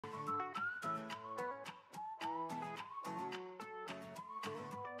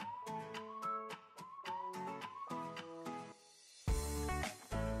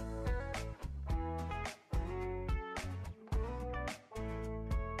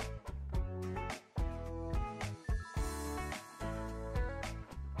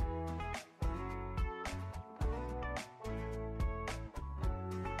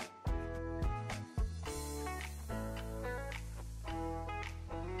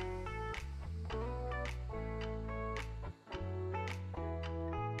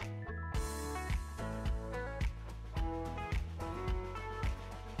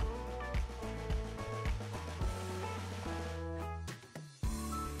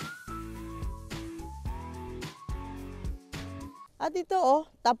At ito oh,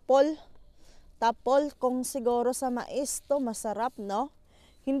 tapol. Tapol kung siguro sa mais to masarap, no?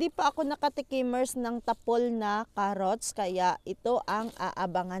 Hindi pa ako nakatikimers ng tapol na carrots, kaya ito ang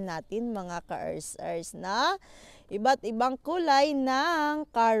aabangan natin mga ka-ers-ers na iba't ibang kulay ng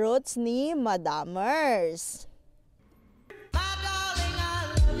carrots ni Madamers.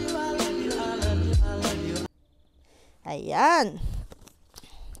 Ayan.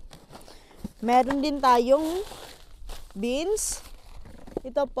 Meron din tayong beans.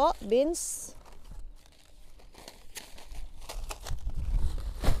 Ito po, beans.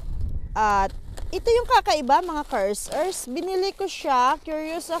 At ito yung kakaiba mga ka-ers-ers. Binili ko siya.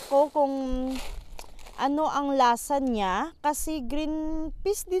 Curious ako kung ano ang lasa niya. Kasi green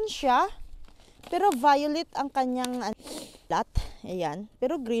peas din siya. Pero violet ang kanyang lat. Ayan.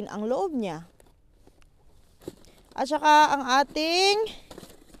 Pero green ang loob niya. At saka ang ating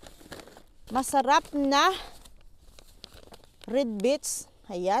masarap na red beets.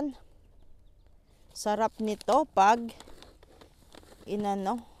 Ayan. Sarap nito pag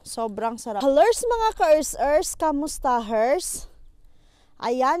inano. Sobrang sarap. Hellos mga ka-ers-ers, kamusta hers?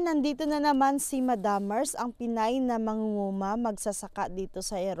 Ayan, nandito na naman si Madamers, ang Pinay na mangunguma, magsasaka dito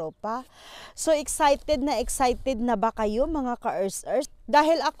sa Europa. So excited na ba kayo mga ka-ers-ers?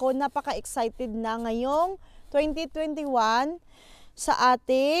 Dahil ako napaka-excited na ngayong 2021 sa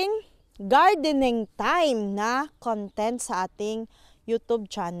ating gardening time na content sa ating YouTube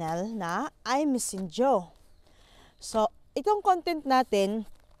channel na Aimiesen. So itong content natin,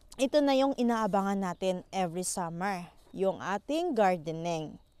 ito na yung inaabangan natin every summer, yung ating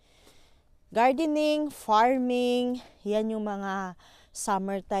gardening. Gardening, farming, yan yung mga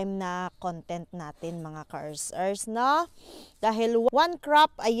summertime na content natin mga ka-ers-ers na. Dahil one crop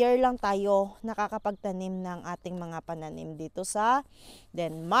a year lang tayo nakakapagtanim ng ating mga pananim dito sa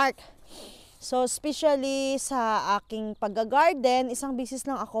Denmark. So especially sa aking pag-garden, isang bisis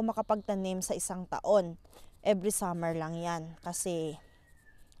lang ako makapagtanim sa isang taon. Every summer lang yan kasi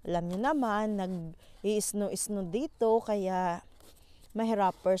alam niyo naman, nag-i-snow dito, kaya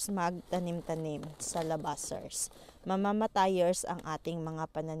mahirapers magtanim-tanim sa labasers. Mamamatayers ang ating mga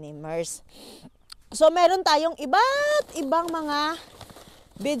pananimers. So, meron tayong iba't ibang mga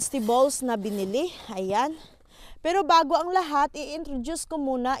vegetables na binili. Ayan. Pero bago ang lahat, i-introduce ko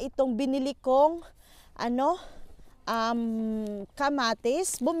muna itong binili kong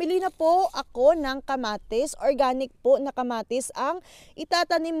kamatis. Bumili na po ako ng kamatis. Organic po na kamatis ang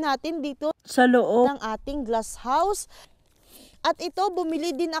itatanim natin dito sa loob ng ating glass house. At ito,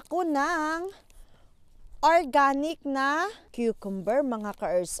 bumili din ako ng organic na cucumber mga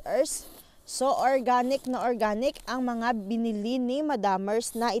ka-ers-ers. So organic na organic ang mga binili ni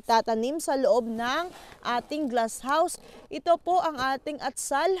Madamers na itatanim sa loob ng ating glass house. Ito po ang ating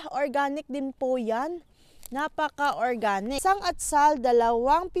atsal. Organic din po yan. Napaka-organic. Isang atsal,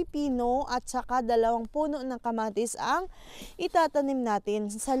 2 pipino at saka 2 puno ng kamatis ang itatanim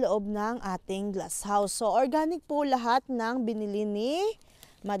natin sa loob ng ating glass house. So organic po lahat ng binili ni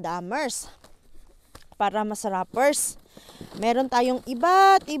Madamers para masarapers. Meron tayong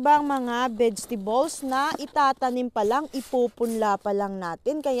iba't ibang mga vegetables na itatanim pa lang, ipupunla pa lang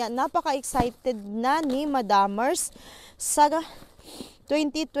natin. Kaya napaka-excited na ni Madamers sa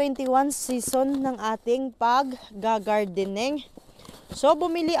 2021 season ng ating pag-gardening. So,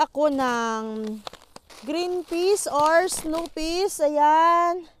 bumili ako ng green peas or snow peas.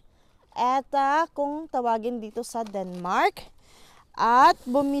 Ayan. Eta, kung tawagin dito sa Denmark. At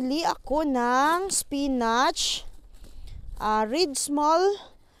bumili ako ng spinach, red small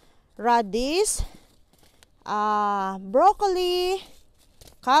radish, broccoli,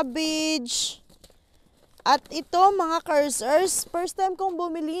 cabbage. At ito mga ka-ers-ers, first time kong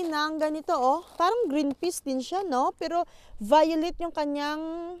bumili ng ganito oh. Parang green peas din siya, no? Pero violet yung kanyang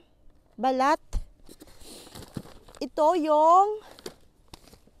balat. Ito yung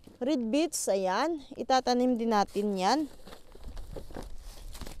red beets, ayan. Itatanim din natin yan.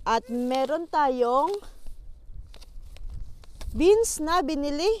 At meron tayong beans na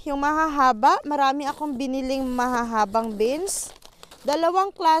binili, yung mahahaba. Marami akong biniling mahahabang beans. 2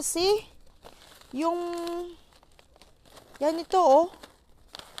 klase. Yung yan ito oh.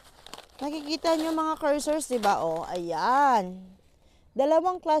 Nakikita nyo mga cursors, diba? Oh, ayan. 2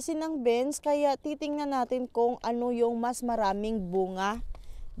 klase ng beans, kaya titingnan natin kung ano yung mas maraming bunga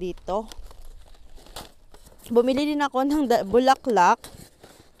dito. Bumili din ako ng bulaklak.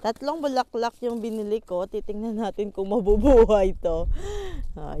 3 bulaklak yung binili ko. Titingnan natin kung mabubuhay ito.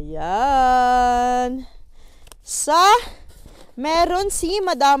 Ayan. Meron si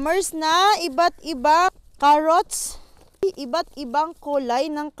Madamers na iba't ibang carrots. Iba't ibang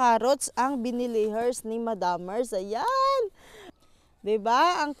kulay ng carrots ang binili hers ni Madamers. Ayan.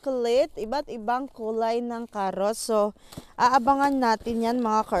 'Diba? Ang kulit, iba't ibang kulay ng carrots. So, aabangan natin 'yan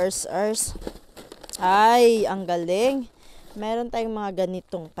mga ka-earthers. Ay, ang galing. Meron tayong mga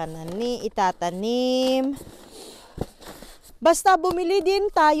ganitong itatanim. Basta bumili din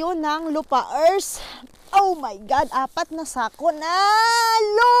tayo ng lupa, earths. Oh my God, 4 na sako na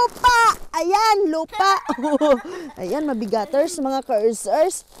lupa. Ayan, lupa. Ayan, mabigaters mga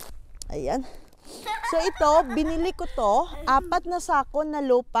ka-earthers. Ayan. So ito, binili ko to, 4 na sako na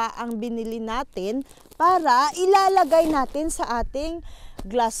lupa ang binili natin para ilalagay natin sa ating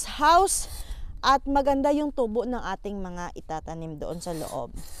glass house at maganda yung tubo ng ating mga itatanim doon sa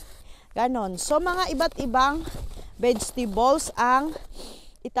loob. Ganon. So mga iba't ibang vegetables ang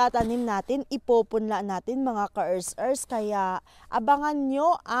itatanim natin, ipopunla natin mga ka-earthers, kaya abangan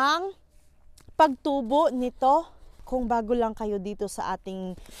nyo ang pagtubo nito. Kung bago lang kayo dito sa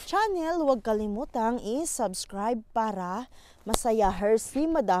ating channel, huwag kalimutang i-subscribe para masaya si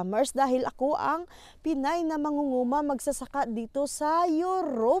Madamers dahil ako ang Pinay na mangunguma magsasaka dito sa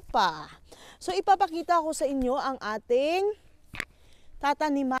Europa. So ipapakita ko sa inyo ang ating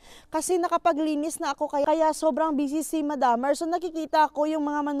tataniman kasi nakapaglinis na ako kaya sobrang busy si Madamers. So nakikita ko yung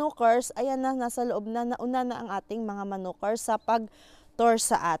mga manukers, ayan na, nasa loob na, nauna na ang ating mga manukers sa pag-tour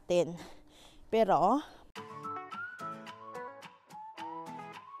sa atin. Pero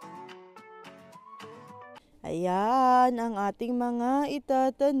ayan ang ating mga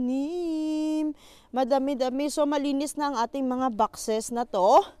itatanim. Madami-dami. So malinis na ang ating mga boxes na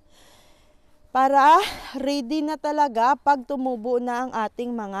to. Para ready na talaga pag tumubo na ang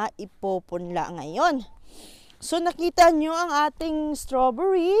ating mga ipopunla ngayon. So nakita nyo ang ating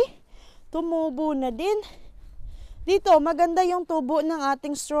strawberry. Tumubo na din. Dito maganda yung tubo ng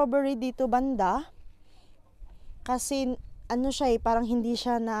ating strawberry dito banda. Kasi ano siya parang hindi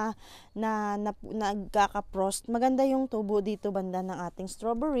siya nagkaka-frost. Maganda yung tubo dito banda ng ating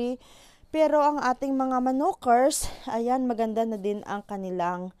strawberry. Pero ang ating mga manukers, ayan, maganda na din ang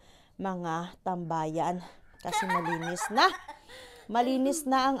kanilang mga tambayan. Kasi malinis na. Malinis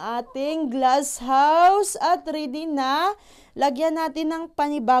na ang ating glass house at ready na. Lagyan natin ng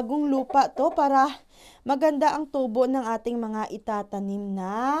panibagong lupa to para maganda ang tubo ng ating mga itatanim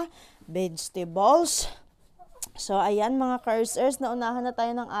na vegetables. So, ayan mga ka-earthers, naunahan na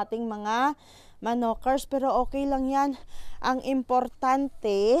tayo ng ating mga manokers. Pero okay lang yan. Ang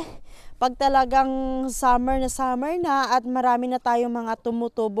importante, pag talagang summer na at marami na tayong mga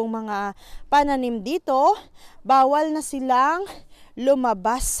tumutubong mga pananim dito, bawal na silang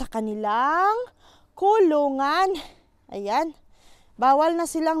lumabas sa kanilang kulungan. Ayan. Bawal na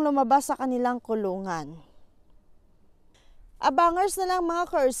silang lumabas sa kanilang kulungan. Abangers na lang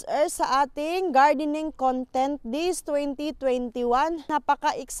mga ka-earthers sa ating gardening content this 2021.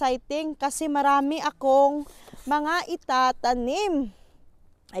 Napaka-exciting kasi marami akong mga itatanim.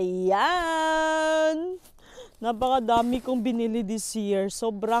 Ayan! Napakadami kong binili this year.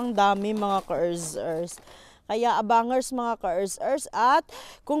 Sobrang dami mga ka-earthers. Kaya abangers mga ka-earthers, at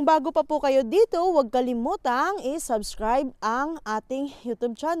kung bago pa po kayo dito, huwag kalimutang i-subscribe ang ating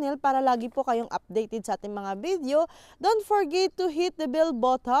YouTube channel para lagi po kayong updated sa ating mga video. Don't forget to hit the bell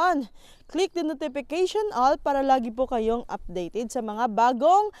button. Click the notification all para lagi po kayong updated sa mga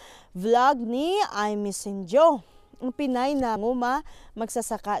bagong vlog ni Aimiesen, ang Pinay na mangunguma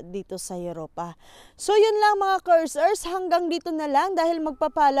magsasaka dito sa Europa. So yun lang mga ka-earthers, hanggang dito na lang dahil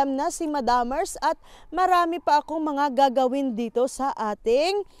magpapalam na si Madamers at marami pa akong mga gagawin dito sa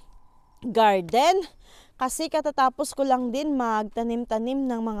ating garden. Kasi katatapos ko lang din magtanim-tanim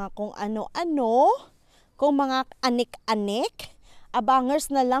ng mga kung ano-ano, kung mga anik-anik.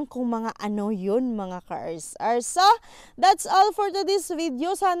 Abangers na lang kung mga ano yun mga ka-earthers. So that's all for today's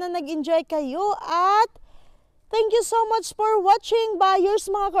video. Sana nag-enjoy kayo at thank you so much for watching, buyers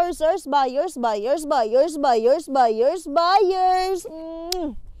mga ka-earthers. Buyers. Buyers. Buyers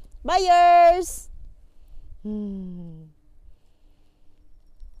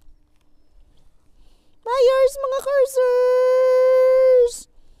mga ka-earthers.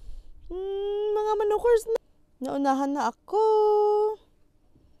 Mga manukers na. Naunahan na ako.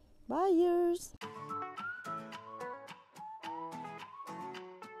 Buyers.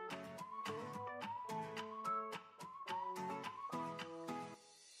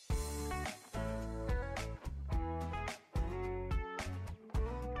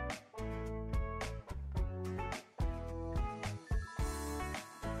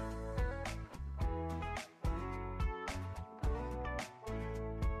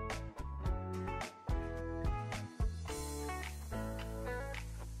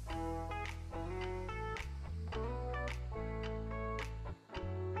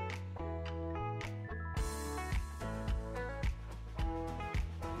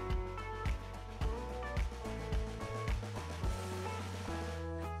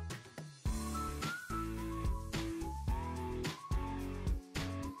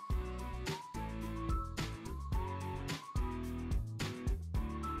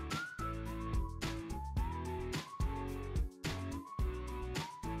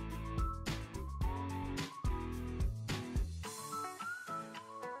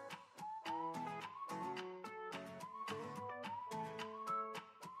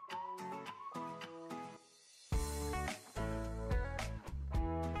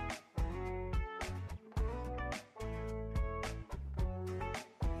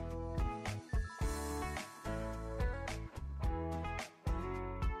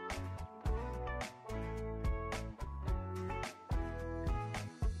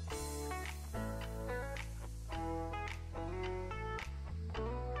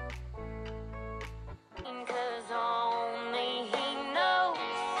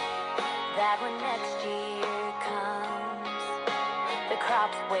 glad when next year comes. The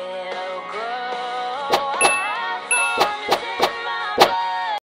crops will